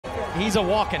He's a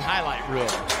walking highlight reel.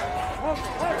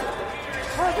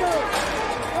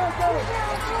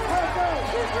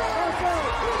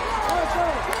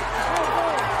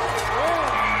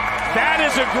 That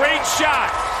is a great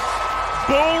shot.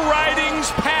 Bull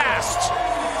riding's past,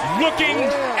 looking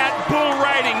at bull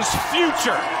riding's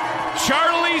future.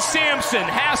 Charlie Sampson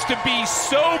has to be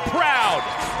so proud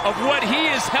of what he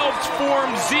has helped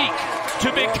form Zeke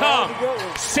to become.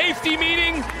 Safety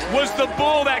meeting was the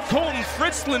bull that Colton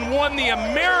Fritzland won the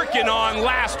American on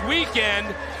last weekend,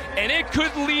 and it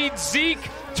could lead Zeke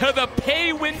to the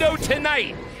pay window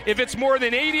tonight. If it's more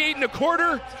than 88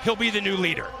 1/4, he'll be the new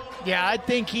leader. Yeah, I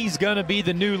think he's going to be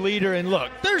the new leader. And look,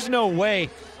 there's no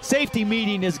way safety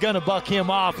meeting is going to buck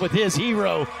him off with his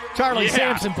hero, Charlie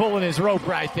Sampson, pulling his rope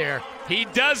right there. He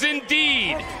does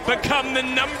indeed become the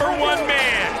 #1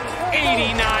 man,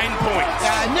 89 points.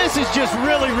 And this is just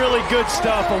really, really good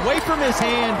stuff. Away from his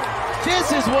hand,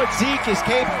 this is what Zeke is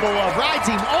capable of. Rides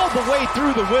him all the way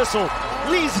through the whistle.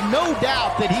 Leaves no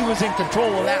doubt that he was in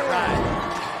control of that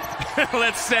ride.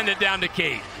 Let's send it down to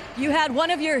Kate. You had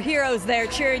one of your heroes there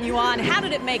cheering you on. How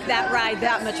did it make that ride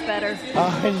that much better?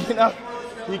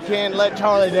 You can't let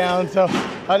Charlie down. So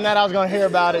other than that, I was going to hear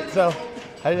about it. So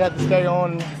I just had to stay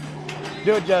on and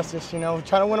do it justice. We're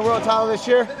trying to win a world title this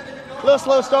year. A little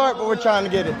slow start, but we're trying to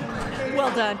get it.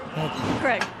 Well done.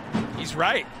 Craig. He's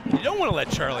right. You don't want to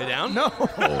let Charlie down. No.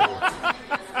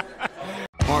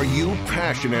 Are you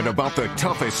passionate about the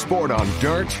toughest sport on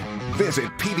dirt? Visit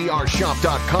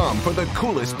PBRshop.com for the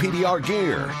coolest PBR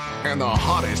gear and the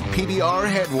hottest PBR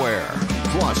headwear.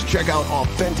 Plus, check out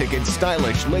authentic and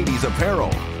stylish ladies' apparel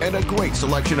and a great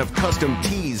selection of custom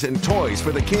tees and toys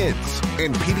for the kids.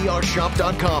 And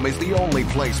PBRshop.com is the only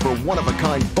place for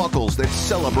one-of-a-kind buckles that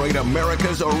celebrate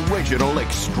America's original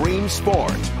extreme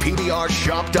sport.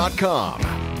 PBRshop.com,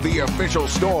 the official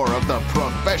store of the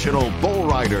professional bull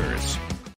riders.